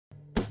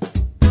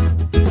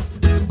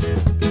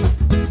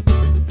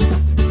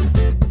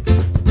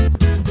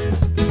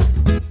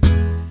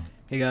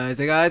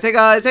Hey guys, hey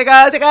guys, hey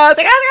guys, hey guys, hey guys,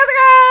 hey guys,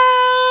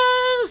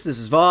 hey guys! This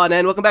is Vaughn,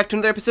 and welcome back to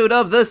another episode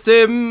of The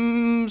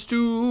Sims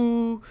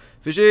 2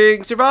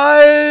 Fishing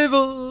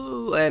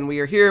Survival! And we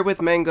are here with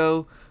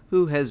Mango,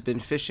 who has been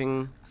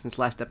fishing since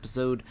last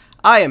episode.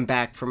 I am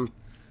back from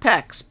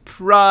PAX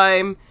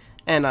Prime,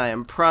 and I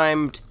am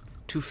primed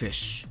to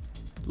fish.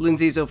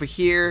 Lindsay's over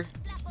here,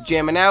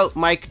 jamming out.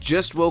 Mike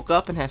just woke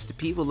up and has to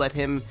pee. We'll let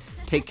him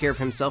take care of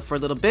himself for a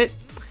little bit.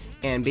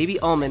 And baby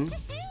Almond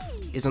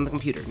is on the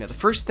computer. Now, the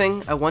first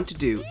thing I want to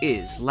do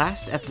is,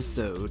 last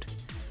episode,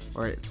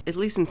 or at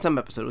least in some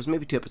episode, it was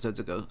maybe 2 episodes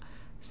ago,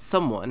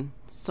 someone,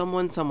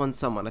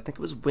 I think it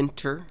was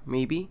Winter,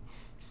 maybe,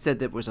 said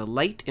there was a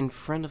light in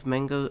front of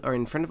Mango, or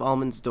in front of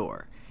Almond's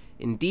door.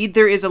 Indeed,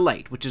 there is a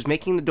light, which is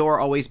making the door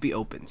always be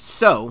open.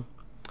 So,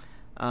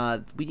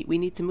 we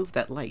need to move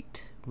that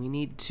light. We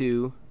need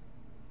to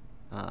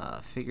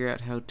figure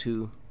out how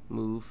to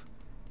move.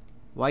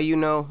 Why, you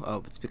know?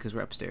 Oh, it's because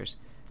we're upstairs.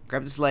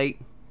 Grab this light.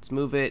 Let's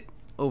move it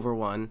over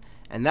one,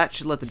 and that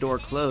should let the door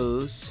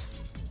close.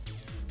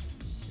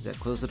 Does that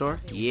close the door?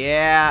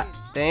 Yeah,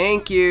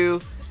 thank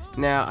you.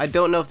 Now, I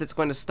don't know if that's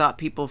going to stop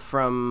people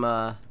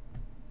from,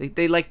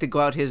 they like to go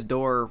out his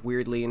door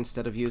weirdly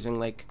instead of using,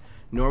 like,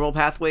 normal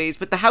pathways,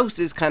 but the house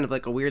is kind of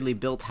like a weirdly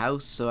built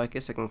house, so I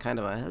guess I can kind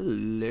of,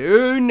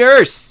 hello,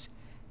 nurse!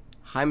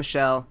 Hi,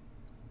 Michelle.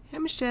 Hey,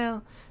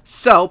 Michelle.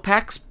 So,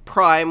 PAX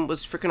Prime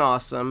was freaking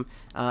awesome.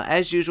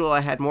 As usual,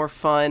 I had more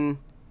fun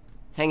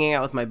hanging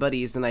out with my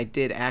buddies than I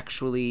did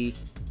actually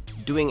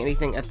doing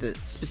anything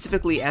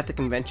specifically at the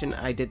convention.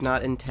 I did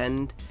not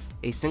attend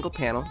a single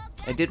panel.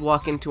 I did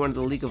walk into one of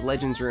the League of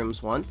Legends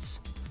rooms once.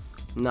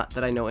 Not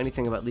that I know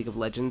anything about League of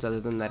Legends other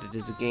than that it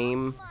is a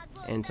game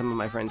and some of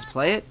my friends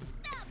play it.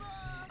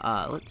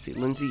 Let's see,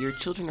 Lindsay, your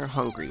children are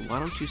hungry. Why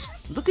don't you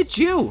look at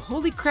you?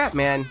 Holy crap,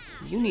 man.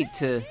 You need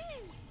to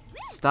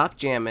stop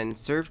jamming,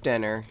 serve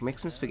dinner, make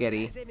some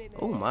spaghetti.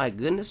 Oh my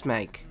goodness,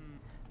 Mike.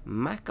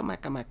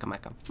 Maca.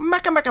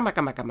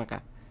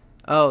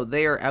 Oh,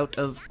 they are out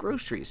of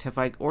groceries. Have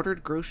I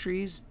ordered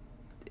groceries?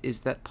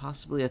 Is that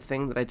possibly a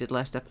thing that I did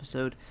last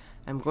episode?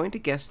 I'm going to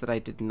guess that I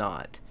did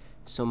not.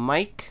 So,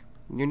 Mike,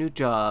 your new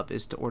job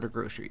is to order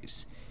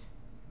groceries.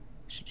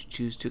 Should you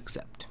choose to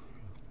accept?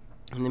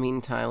 In the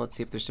meantime, let's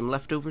see if there's some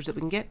leftovers that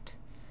we can get.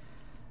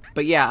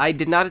 But yeah, I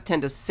did not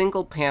attend a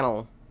single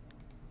panel,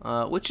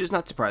 which is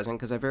not surprising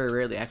because I very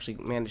rarely actually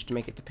manage to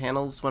make it to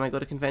panels when I go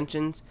to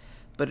conventions.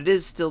 But it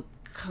is still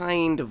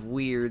kind of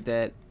weird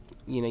that,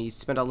 you know, you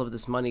spend all of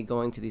this money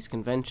going to these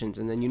conventions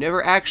and then you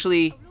never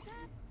actually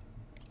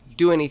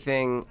do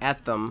anything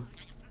at them.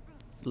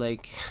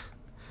 Like,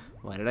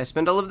 why did I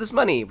spend all of this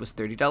money? It was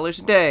 $30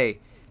 a day.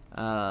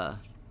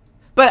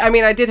 But, I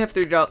mean, I did have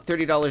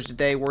 $30 a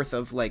day worth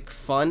of, like,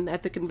 fun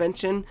at the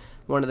convention.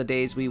 One of the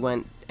days we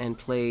went and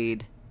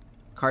played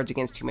Cards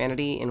Against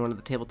Humanity in one of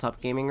the tabletop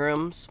gaming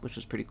rooms, which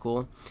was pretty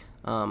cool.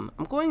 I'm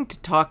going to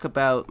talk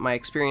about my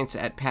experience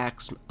at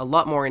PAX a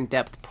lot more in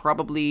depth,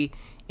 probably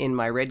in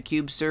my Red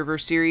Cube server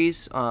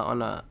series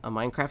on a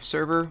Minecraft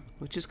server,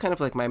 which is kind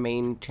of like my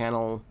main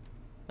channel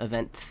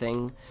event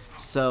thing.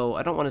 So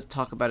I don't want to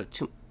talk about it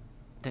too.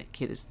 That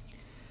kid is...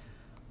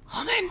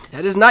 Oh man,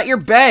 that is not your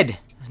bed!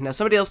 Now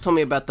somebody else told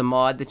me about the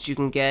mod that you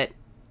can get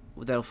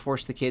that'll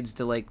force the kids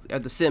to, like, or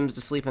the Sims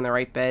to sleep in the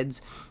right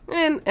beds,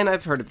 and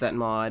I've heard of that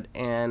mod,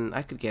 and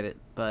I could get it,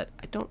 but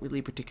I don't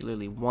really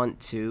particularly want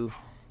to.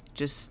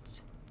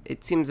 Just,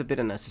 it seems a bit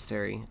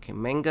unnecessary. Okay,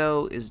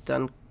 Mango is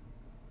done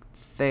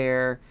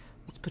there.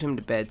 Let's put him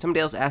to bed. Somebody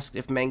else asked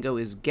if Mango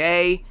is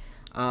gay.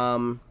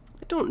 I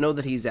don't know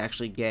that he's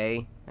actually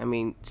gay. I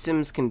mean,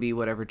 Sims can be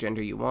whatever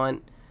gender you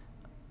want.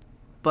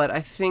 But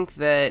I think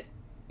that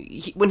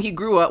when he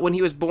grew up, when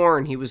he was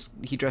born, he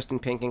dressed in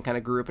pink and kind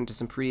of grew up into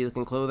some pretty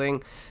looking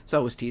clothing. So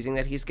I was teasing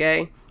that he's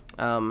gay.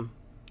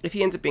 If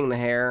he ends up being the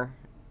heir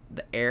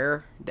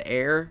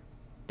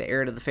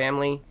to the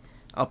family,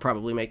 I'll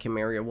probably make him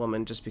marry a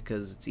woman just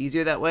because it's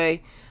easier that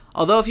way.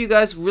 Although if you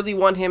guys really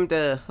want him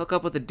to hook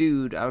up with a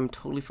dude, I'm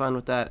totally fine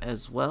with that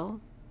as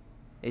well.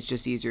 It's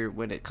just easier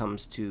when it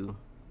comes to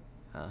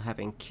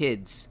having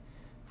kids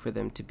for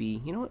them to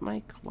be... You know what,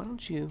 Mike? Why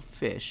don't you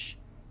fish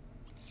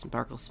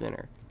Sparkle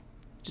Spinner?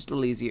 Just a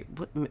little easier.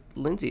 What?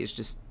 Lindsay is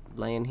just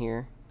laying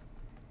here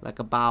like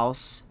a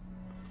boss.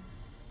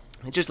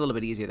 It's just a little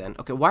bit easier then.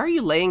 Okay, why are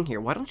you laying here?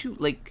 Why don't you,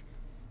 like,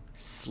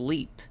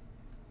 sleep?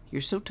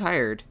 You're so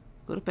tired.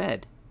 Go to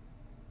bed.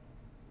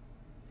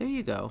 There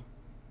you go.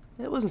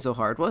 It wasn't so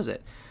hard, was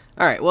it?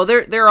 Alright, well,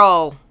 they're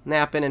all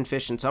napping and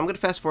fishing, so I'm going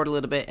to fast forward a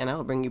little bit, and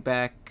I'll bring you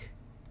back,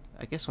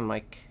 I guess, when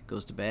Mike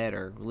goes to bed,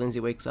 or Lindsay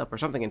wakes up, or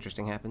something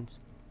interesting happens.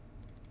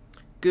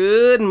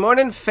 Good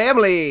morning,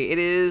 family! It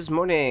is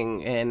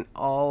morning, and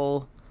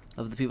all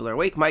of the people are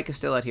awake. Mike is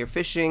still out here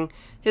fishing.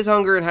 His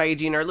hunger and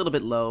hygiene are a little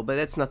bit low, but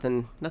that's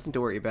nothing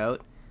to worry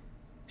about.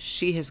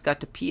 She has got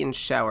to pee and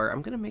shower.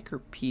 I'm going to make her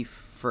pee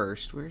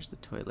first. Where's the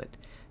toilet?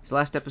 So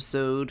last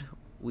episode,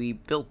 we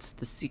built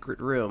the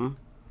secret room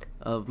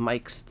of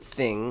Mike's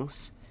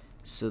things.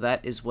 So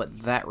that is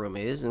what that room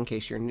is, in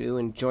case you're new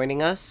and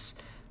joining us.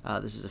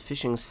 This is a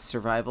fishing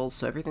survival,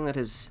 so everything that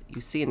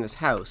you see in this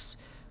house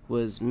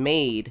was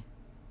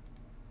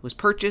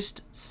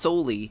purchased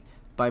solely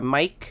by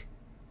Mike.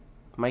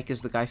 Mike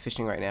is the guy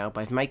fishing right now,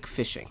 by Mike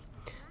Fishing.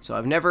 So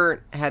I've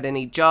never had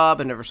any job,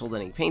 I've never sold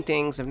any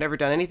paintings, I've never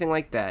done anything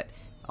like that.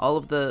 All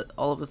of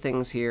the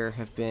things here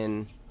have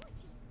been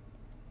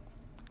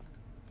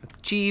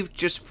achieved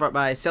just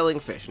by selling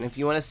fish. And if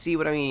you want to see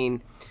what I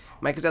mean,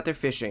 Mike is out there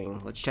fishing.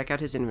 Let's check out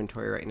his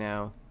inventory right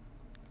now.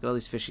 Look at all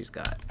these fish he's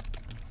got.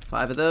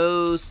 5 of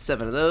those,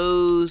 7 of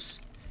those,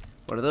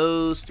 1 of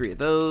those, 3 of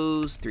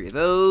those, 3 of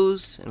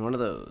those, and 1 of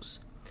those.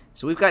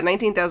 So we've got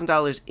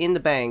 $19,000 in the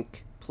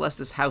bank, plus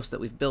this house that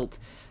we've built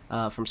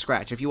from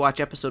scratch. If you watch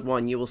episode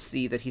 1, you will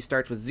see that he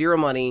starts with 0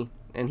 money,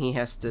 and he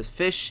has to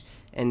fish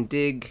and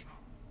dig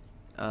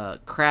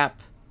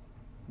crap,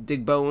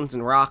 dig bones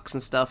and rocks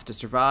and stuff to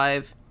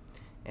survive.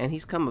 And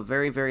he's come a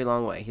very, very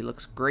long way. He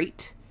looks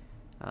great.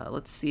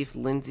 Let's see if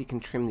Lindsay can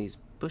trim these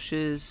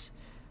bushes.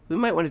 We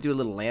might want to do a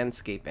little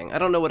landscaping. I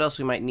don't know what else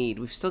we might need.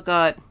 We've still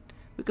got...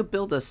 We could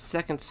build a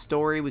second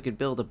story. We could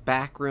build a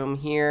back room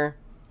here.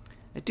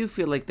 I do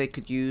feel like they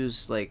could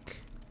use,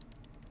 like,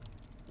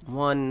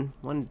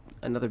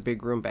 another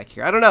big room back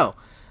here. I don't know.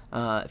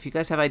 If you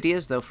guys have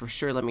ideas, though, for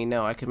sure let me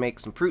know. I could make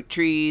some fruit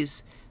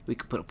trees. We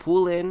could put a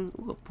pool in.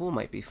 Ooh, a pool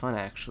might be fun,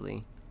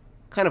 actually.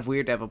 Kind of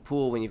weird to have a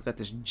pool when you've got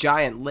this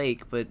giant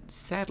lake, but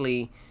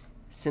sadly,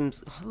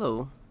 Sims...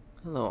 Hello.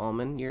 Hello,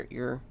 Almond.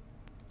 You're...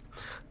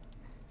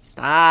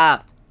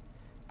 Stop!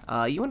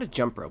 You want to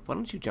jump rope. Why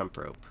don't you jump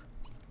rope?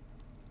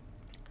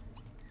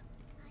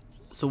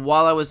 So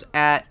while I was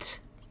at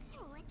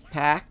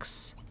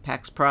PAX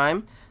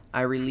Prime,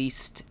 I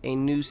released a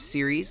new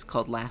series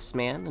called Last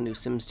Man, a new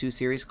Sims 2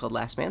 series called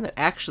Last Man that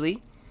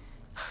actually...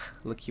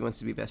 Look, he wants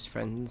to be best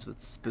friends with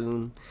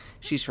Spoon.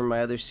 She's from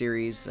my other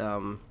series,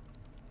 the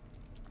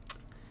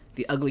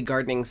Ugly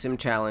Gardening Sim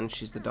Challenge.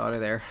 She's the daughter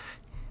there.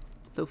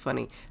 So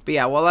funny. But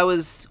yeah, while I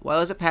was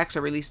at PAX, I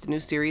released a new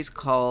series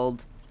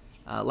called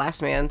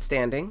Last Man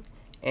Standing,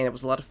 and it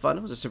was a lot of fun.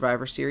 It was a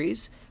Survivor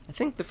series. I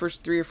think the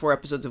first 3 or 4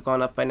 episodes have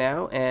gone up by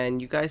now,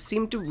 and you guys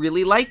seem to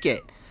really like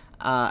it.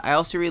 I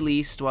also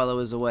released, while I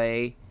was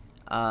away,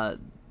 a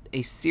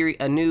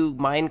new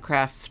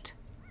Minecraft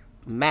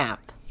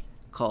map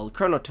called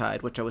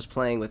Chronotide, which I was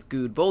playing with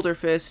Good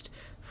Boulderfist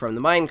from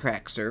the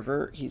Minecraft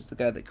server. He's the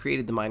guy that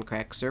created the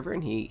Minecraft server,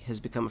 and he has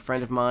become a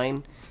friend of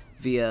mine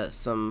via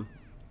some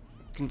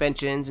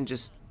conventions and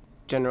just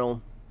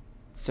general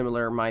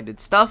similar-minded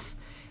stuff.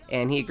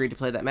 And he agreed to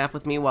play that map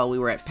with me while we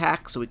were at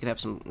PAX, so we could have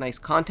some nice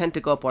content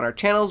to go up on our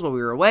channels while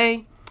we were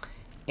away.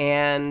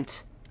 And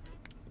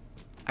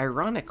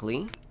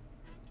ironically,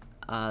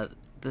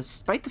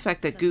 despite the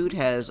fact that Good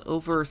has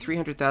over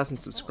 300,000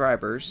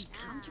 subscribers,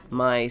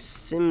 my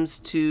Sims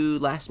 2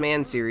 Last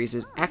Man series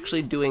is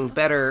actually doing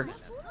better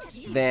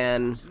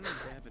than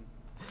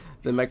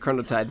my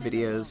Chronotide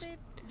videos.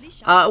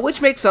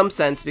 Which makes some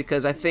sense,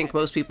 because I think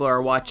most people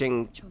are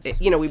watching...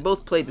 You know, we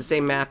both played the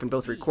same map and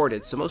both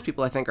recorded, so most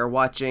people, I think, are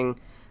watching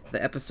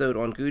the episode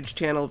on Good's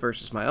channel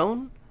versus my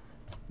own.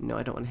 No,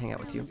 I don't want to hang out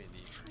with you.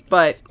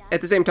 But,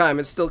 at the same time,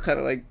 it's still kind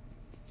of like...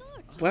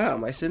 Wow,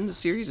 my Sims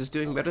series is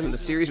doing better than the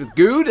series with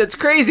Good? That's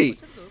crazy!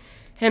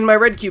 And my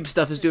Red Cube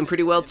stuff is doing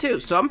pretty well, too,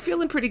 so I'm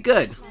feeling pretty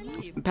good.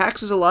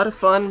 PAX was a lot of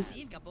fun.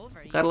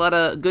 Got a lot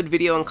of good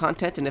video and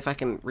content, and if I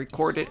can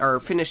record it, or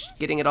finish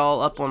getting it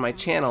all up on my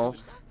channel...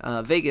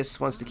 Vegas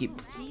wants to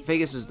keep...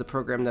 Vegas is the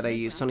program that I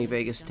use, Sony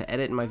Vegas, to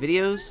edit my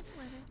videos,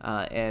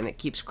 and it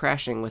keeps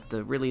crashing with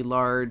the really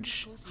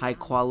large,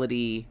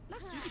 high-quality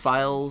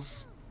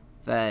files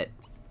that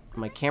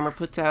my camera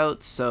puts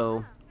out,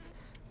 so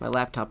my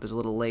laptop is a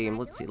little lame.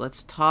 Let's see,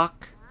 let's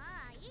talk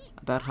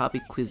about hobby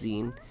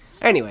cuisine.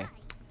 Anyway,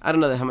 I don't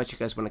know how much you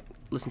guys want to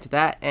listen to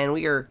that, and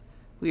we are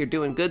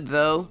doing good,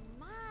 though.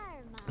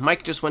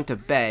 Mike just went to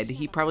bed.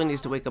 He probably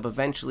needs to wake up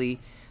eventually.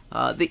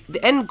 The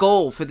end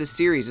goal for this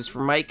series is for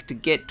Mike to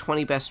get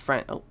 20 best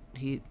friends. Oh,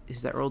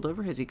 is that rolled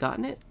over? Has he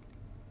gotten it?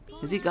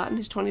 Has he gotten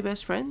his 20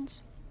 best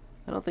friends?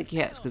 I don't think he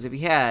has, because if he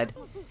had,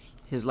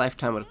 his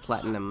lifetime would have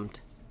platinumed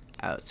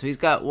out. So he's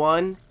got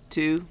 1,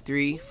 2,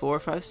 3, 4,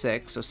 5,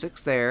 6. So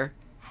 6 there.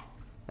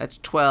 That's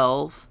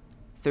 12,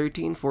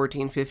 13,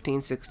 14,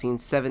 15, 16,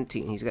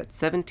 17. He's got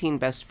 17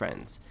 best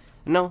friends.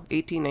 No,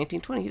 18, 19,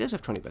 20. He does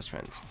have 20 best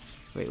friends.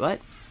 Wait, what?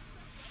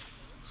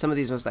 Some of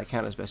these must not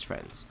count as best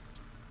friends.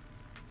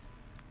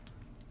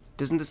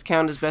 Doesn't this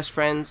count as best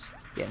friends?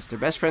 Yes, they're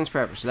best friends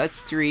forever. So that's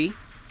 3,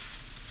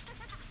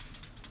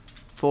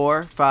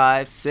 4,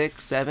 5,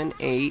 6, 7,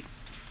 8,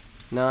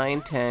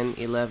 9, 10,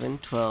 11,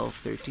 12,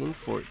 13,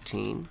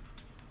 14,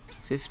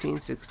 15,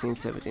 16,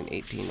 17,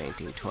 18,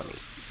 19, 20.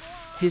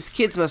 His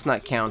kids must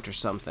not count or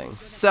something.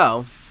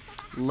 So,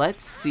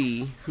 let's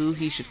see who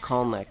he should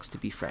call next to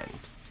befriend.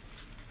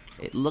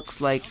 It looks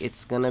like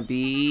it's gonna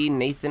be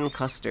Nathan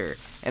Custer.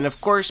 And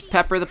of course,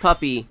 Pepper the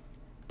puppy.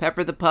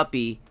 Pepper the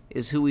puppy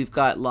is who we've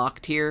got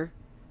locked here.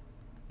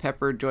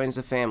 Pepper joins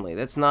the family.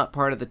 That's not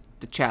part of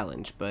the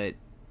challenge, but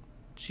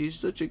she's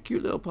such a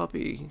cute little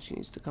puppy. She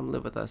needs to come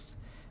live with us.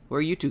 Where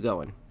are you two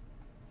going?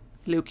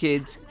 Hello,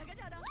 kids.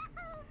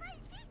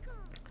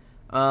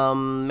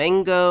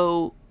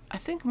 Mango... I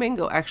think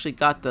Mango actually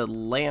got the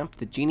lamp,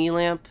 the genie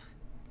lamp.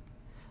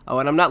 Oh,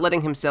 and I'm not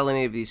letting him sell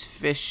any of these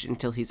fish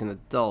until he's an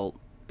adult,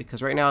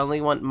 because right now I only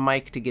want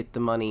Mike to get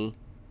the money.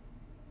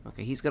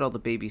 Okay, he's got all the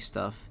baby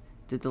stuff.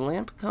 Did the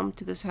lamp come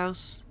to this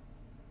house?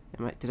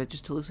 Did I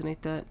just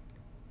hallucinate that?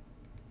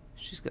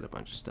 She's got a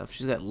bunch of stuff.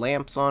 She's got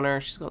lamps on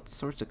her. She's got all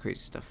sorts of crazy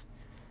stuff.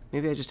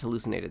 Maybe I just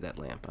hallucinated that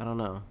lamp. I don't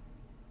know.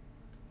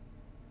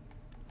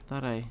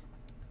 I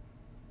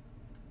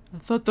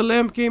thought the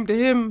lamp came to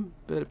him,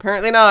 but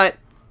apparently not.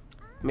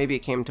 Maybe it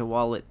came to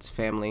Wallet's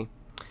family.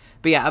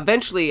 But yeah,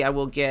 eventually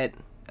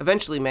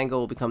Mango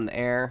will become the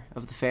heir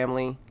of the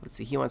family. Let's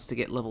see, he wants to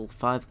get level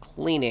 5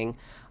 cleaning.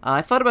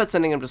 I thought about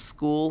sending him to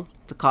school,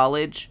 to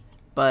college,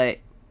 but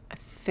I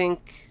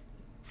think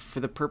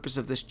for the purpose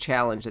of this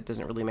challenge, that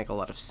doesn't really make a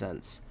lot of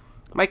sense.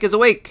 Mike is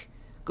awake!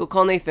 Go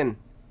call Nathan.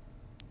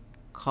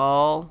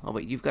 Call... Oh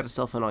wait, you've got a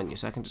cell phone on you,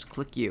 so I can just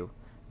click you.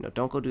 No,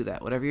 don't go do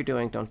that. Whatever you're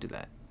doing, don't do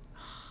that.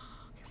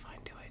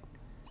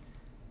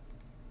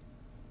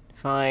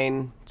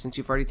 Fine, since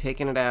you've already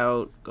taken it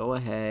out, go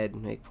ahead,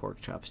 make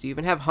pork chops. Do you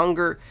even have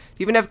hunger? Do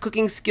you even have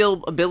cooking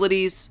skill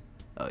abilities?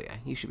 Oh yeah,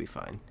 you should be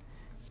fine.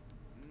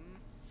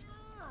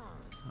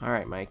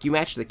 Alright, Mike. You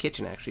match the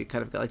kitchen, actually. You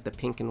kind of got like the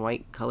pink and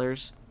white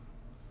colors.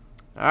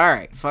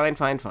 Alright, fine.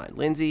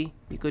 Lindsay,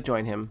 you could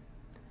join him.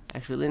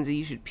 Actually, Lindsay,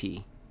 you should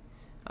pee.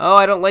 Oh,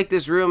 I don't like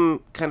this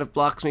room. Kind of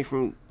blocks me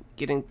from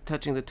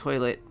touching the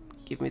toilet.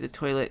 Give me the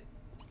toilet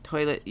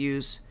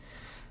use.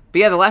 But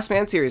yeah, the Last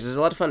Man series is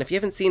a lot of fun. If you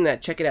haven't seen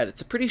that, check it out.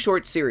 It's a pretty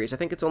short series. I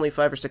think it's only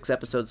 5 or 6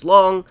 episodes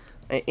long.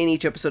 And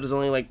each episode is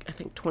only like, I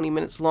think 20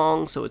 minutes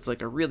long. So it's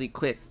like a really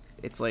quick,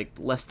 it's like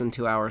less than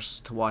 2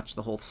 hours to watch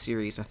the whole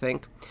series, I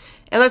think.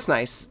 And that's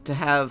nice to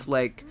have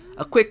like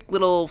a quick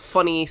little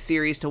funny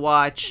series to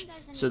watch.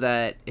 So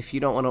that if you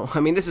don't want to,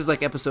 I mean, this is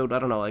like episode, I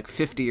don't know, like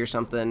 50 or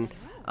something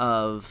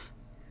of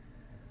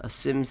a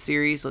Sims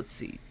series. Let's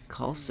see,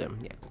 call Sim.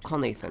 Yeah, call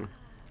Nathan.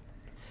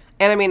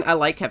 And I mean, I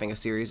like having a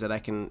series that I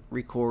can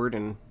record,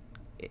 and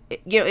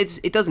you know,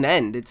 it doesn't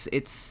end.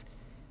 It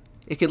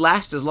could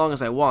last as long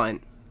as I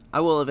want. I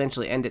will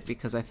eventually end it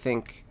because I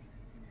think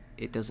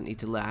it doesn't need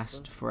to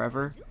last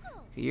forever.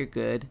 Okay, you're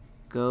good.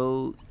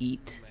 Go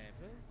eat.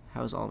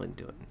 How's Almond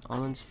doing?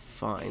 Almond's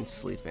fine,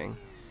 sleeping.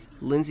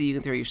 Lindsay, you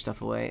can throw your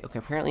stuff away. Okay,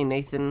 apparently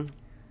Nathan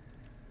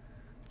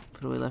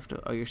put away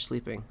leftover. Oh, you're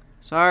sleeping.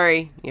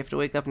 Sorry, you have to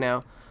wake up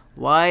now.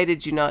 Why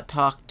did you not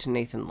talk to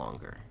Nathan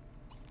longer?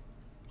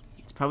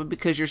 Probably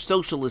because your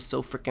social is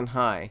so freaking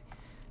high.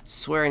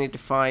 Swear I need to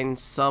find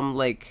some,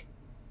 like,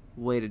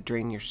 way to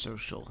drain your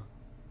social.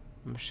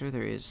 I'm sure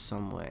there is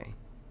some way.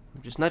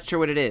 I'm just not sure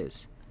what it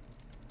is.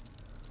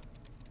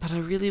 But I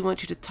really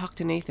want you to talk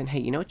to Nathan. Hey,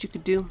 you know what you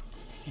could do?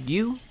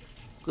 You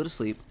go to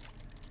sleep.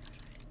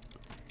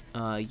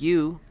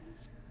 You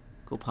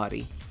go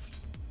potty.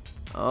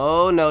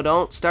 Oh, no,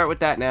 don't start with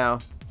that now.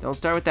 Don't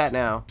start with that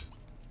now.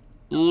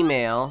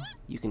 Email.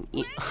 You can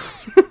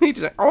he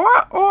just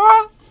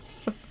like,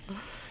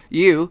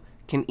 you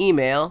can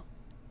email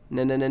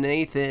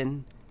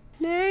Nathan.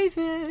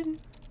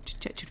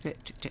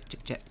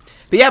 Chat.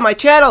 But yeah, my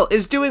channel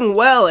is doing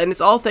well, and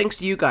it's all thanks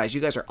to you guys.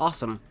 You guys are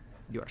awesome.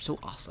 You are so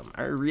awesome.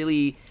 It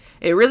really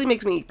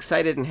makes me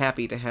excited and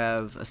happy to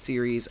have a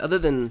series other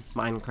than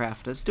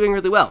Minecraft that's doing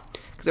really well.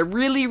 Because I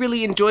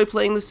really enjoy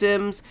playing The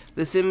Sims.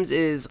 The Sims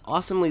is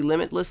awesomely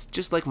limitless,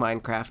 just like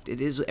Minecraft.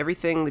 It is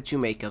everything that you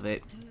make of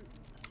it.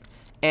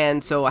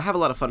 And so I have a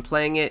lot of fun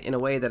playing it in a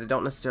way that I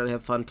don't necessarily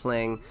have fun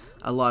playing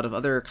a lot of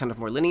other kind of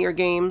more linear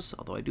games,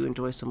 although I do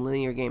enjoy some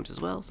linear games as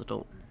well, so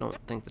don't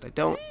think that I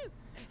don't.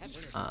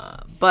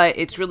 But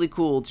it's really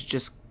cool to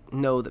just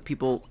know that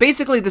people...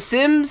 Basically, The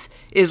Sims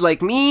is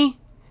like me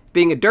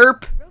being a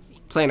derp,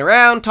 playing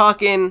around,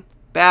 talking,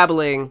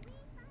 babbling,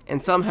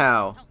 and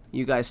somehow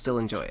you guys still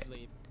enjoy it.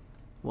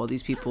 While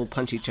these people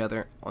punch each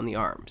other on the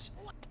arms.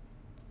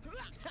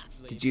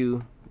 Did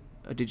you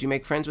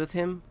make friends with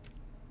him?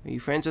 Are you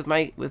friends with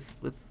with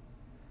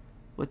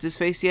what's his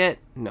face yet?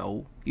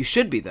 No. You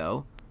should be,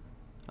 though.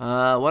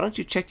 Why don't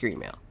you check your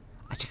email?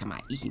 I check my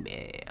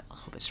email.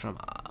 Hope it's from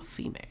a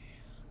female.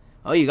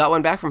 Oh, you got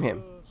one back from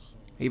him.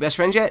 Are you best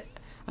friends yet?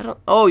 I don't...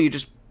 Oh, you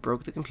just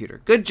broke the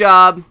computer. Good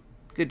job.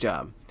 Good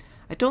job.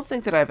 I don't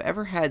think that I've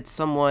ever had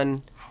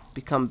someone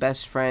become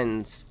best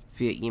friends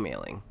via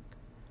emailing.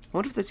 I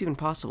wonder if that's even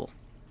possible.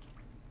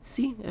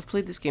 See, I've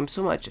played this game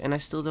so much, and I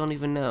still don't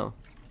even know.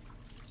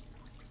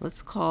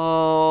 Let's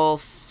call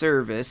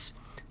service.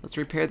 Let's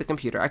repair the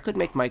computer. I could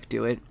make Mike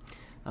do it.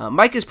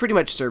 Mike has pretty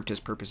much served his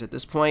purpose at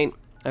this point.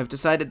 I've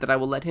decided that I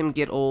will let him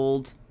get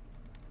old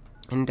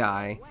and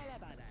die.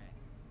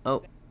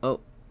 Oh.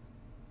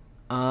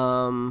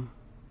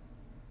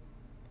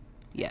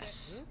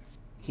 Yes.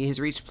 He has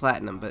reached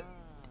platinum, but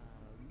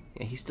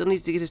yeah, he still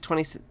needs to get his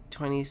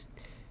 20s.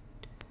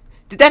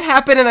 Did that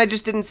happen and I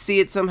just didn't see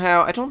it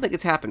somehow? I don't think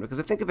it's happened, because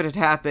I think if it had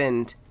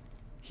happened,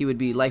 he would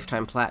be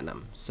lifetime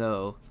platinum.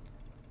 So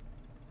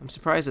I'm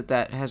surprised that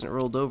that hasn't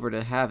rolled over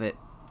to have it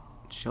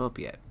show up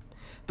yet.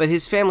 But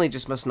his family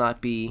just must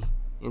not be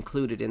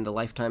included in the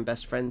lifetime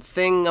best friend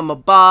thing. I'm a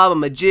bob,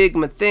 I'm a jig,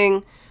 I'm a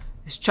thing.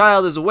 This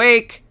child is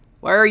awake.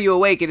 Why are you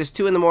awake? It is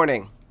 2 in the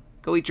morning.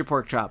 Go eat your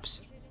pork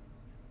chops.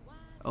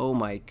 Oh,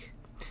 Mike.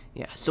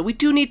 Yeah, so we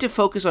do need to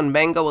focus on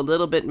Mango a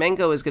little bit.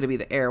 Mango is going to be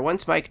the heir.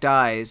 Once Mike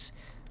dies,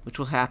 which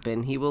will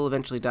happen, he will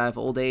eventually die of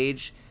old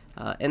age,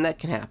 and that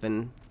can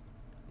happen.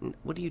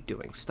 What are you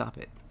doing? Stop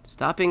it.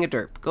 Stop being a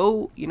derp.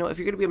 Go, you know, if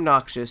you're going to be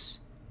obnoxious,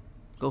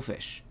 go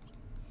fish.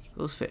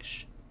 Go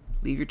fish.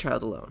 Leave your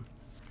child alone.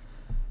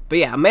 But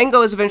yeah,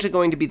 Mango is eventually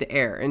going to be the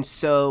heir, and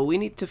so we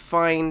need to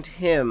find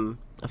him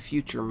a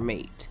future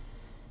mate.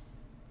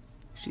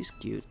 She's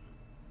cute.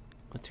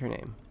 What's her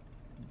name?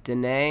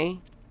 Danae?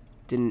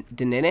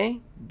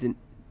 Denene?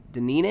 Denine?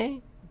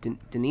 Denini?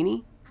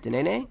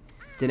 Denene?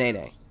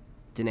 Denene.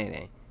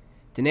 Denene.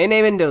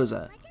 Denene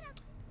Mendoza.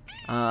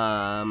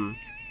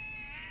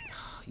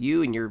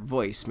 You and your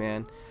voice,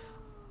 man.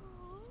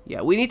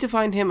 Yeah, we need to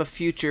find him a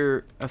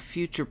future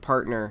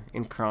partner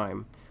in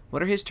crime.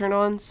 What are his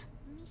turn-ons?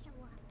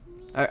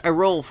 I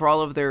roll for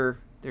all of their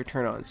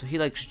turn-ons. So he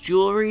likes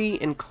jewelry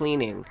and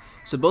cleaning.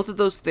 So both of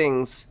those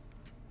things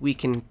we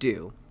can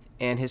do.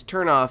 And his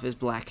turn-off is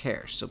black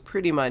hair. So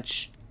pretty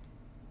much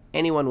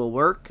anyone will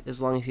work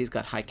as long as he's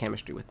got high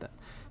chemistry with them.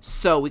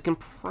 So we can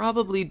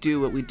probably do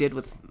what we did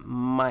with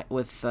Mike,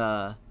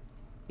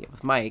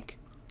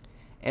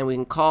 and we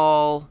can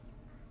call.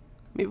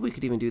 Maybe we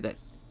could even do that.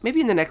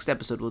 Maybe in the next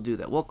episode we'll do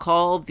that. We'll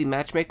call the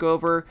matchmaker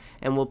over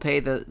and we'll pay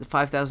the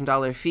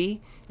 $5,000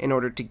 fee in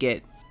order to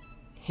get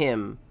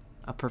him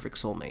a perfect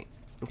soulmate.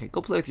 Okay,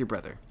 go play with your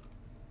brother.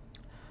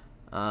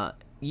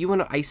 You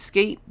want to ice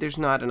skate? There's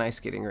not an ice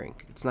skating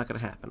rink. It's not going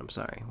to happen. I'm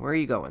sorry. Where are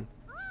you going?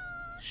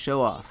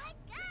 Show off.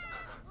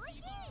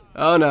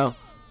 Oh no.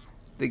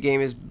 The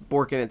game is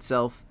borking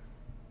itself.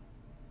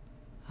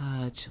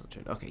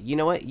 Children. Okay, you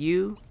know what?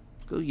 You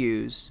go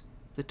use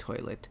the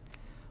toilet.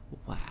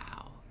 Wow.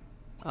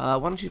 Why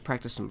don't you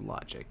practice some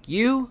logic?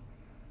 You're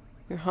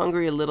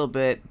hungry a little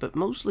bit, but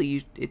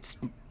mostly it's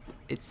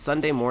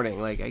Sunday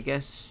morning. Like, I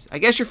guess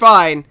you're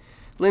fine.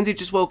 Lindsay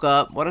just woke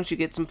up. Why don't you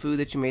get some food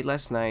that you made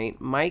last night?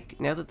 Mike,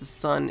 now that the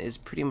sun is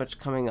pretty much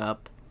coming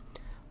up,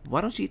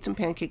 why don't you eat some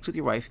pancakes with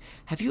your wife?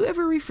 Have you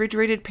ever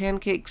refrigerated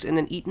pancakes and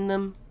then eaten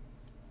them?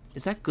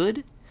 Is that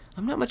good?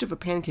 I'm not much of a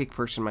pancake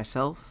person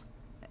myself,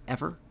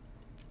 ever,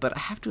 but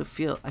I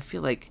feel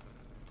like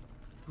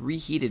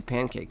reheated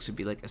pancakes would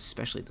be like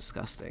especially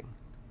disgusting.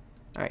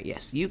 All right,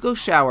 yes, you go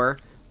shower,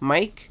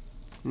 Mike.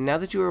 Now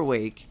that you are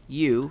awake,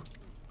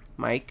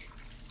 Mike,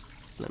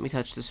 let me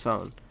touch this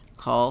phone.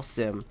 Call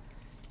Sim.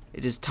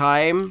 It is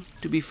time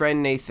to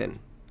befriend Nathan.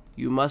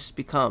 You must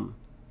become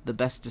the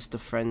bestest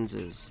of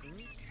friends.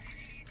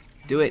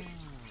 Do it.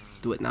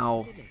 Do it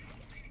now.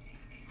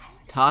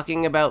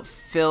 Talking about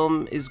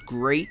film is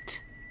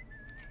great.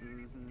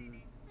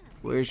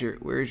 Where's your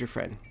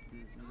friend?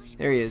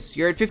 There he is.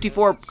 You're at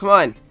 54. Come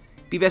on.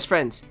 Be best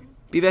friends.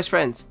 Be best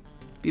friends.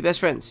 Be best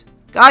friends.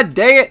 God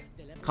dang it!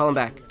 Call him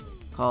back.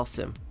 Call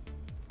Sim.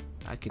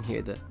 I can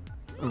hear the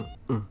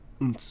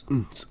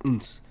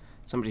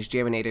Somebody's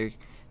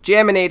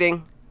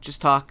jaminating.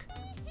 Just talk.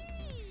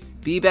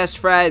 Be best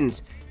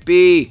friends.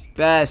 Be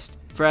best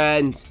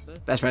friends.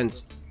 Best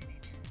friends.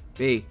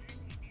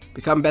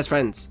 Become best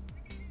friends.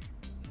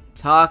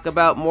 Talk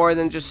about more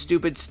than just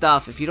stupid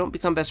stuff. If you don't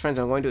become best friends,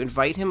 I'm going to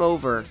invite him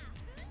over.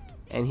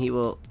 And he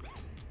will...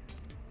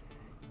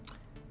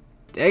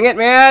 Dang it,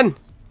 man!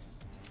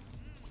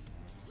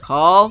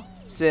 Call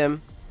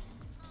Sim.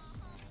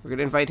 We're going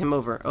to invite him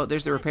over. Oh,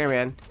 there's the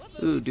repairman.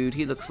 Ooh, dude,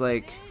 he looks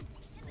like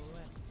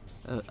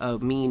a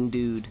mean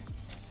dude.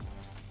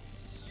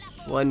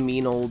 One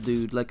mean old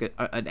dude. Like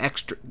an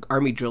extra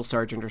army drill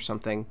sergeant or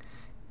something.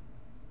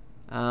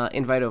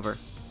 Invite over.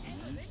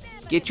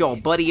 Get your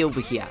buddy over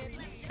here.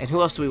 And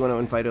who else do we want to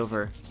invite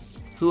over?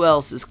 Who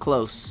else is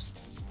close?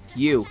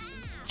 You.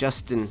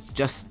 Justin.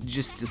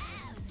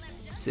 Justice.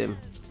 Sim.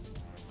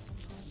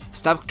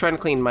 Stop trying to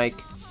clean, Mike.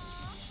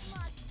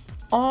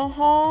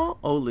 Oh,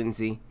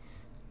 Lindsay.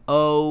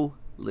 Oh,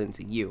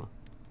 Lindsay. You.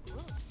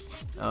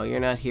 Oh, you're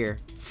not here.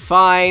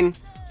 Fine.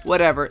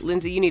 Whatever.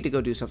 Lindsay, you need to go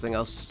do something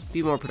else.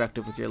 Be more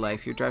productive with your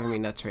life. You're driving me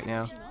nuts right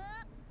now.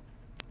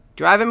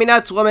 Driving me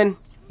nuts, woman.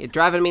 You're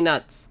driving me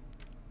nuts.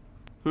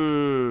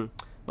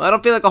 Well, I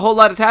don't feel like a whole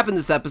lot has happened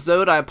this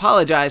episode. I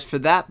apologize for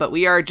that, but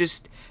we are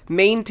just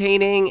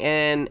maintaining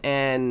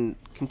and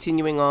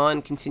continuing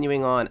on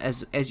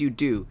as you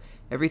do.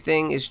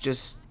 Everything is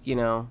just, you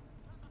know,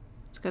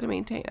 it's got to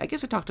maintain. I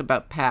guess I talked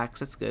about packs.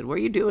 That's good. Where are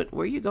you doing?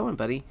 Where are you going,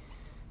 buddy?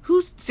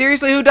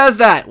 Seriously, who does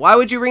that? Why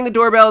would you ring the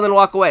doorbell and then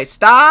walk away?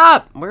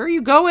 Stop! Where are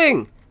you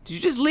going? Did you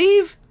just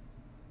leave?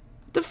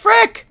 What the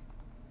frick?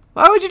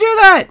 Why would you do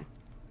that?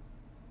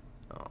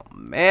 Oh,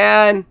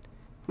 man. I'm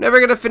never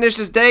going to finish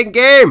this dang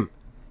game.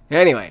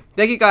 Anyway,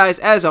 thank you guys,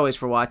 as always,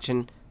 for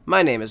watching.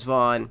 My name is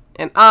Vaughn,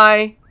 and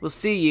I will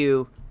see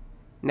you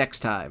next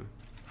time.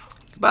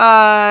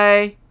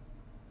 Goodbye.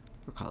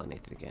 We're calling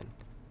Nathan again.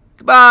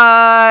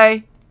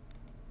 Goodbye.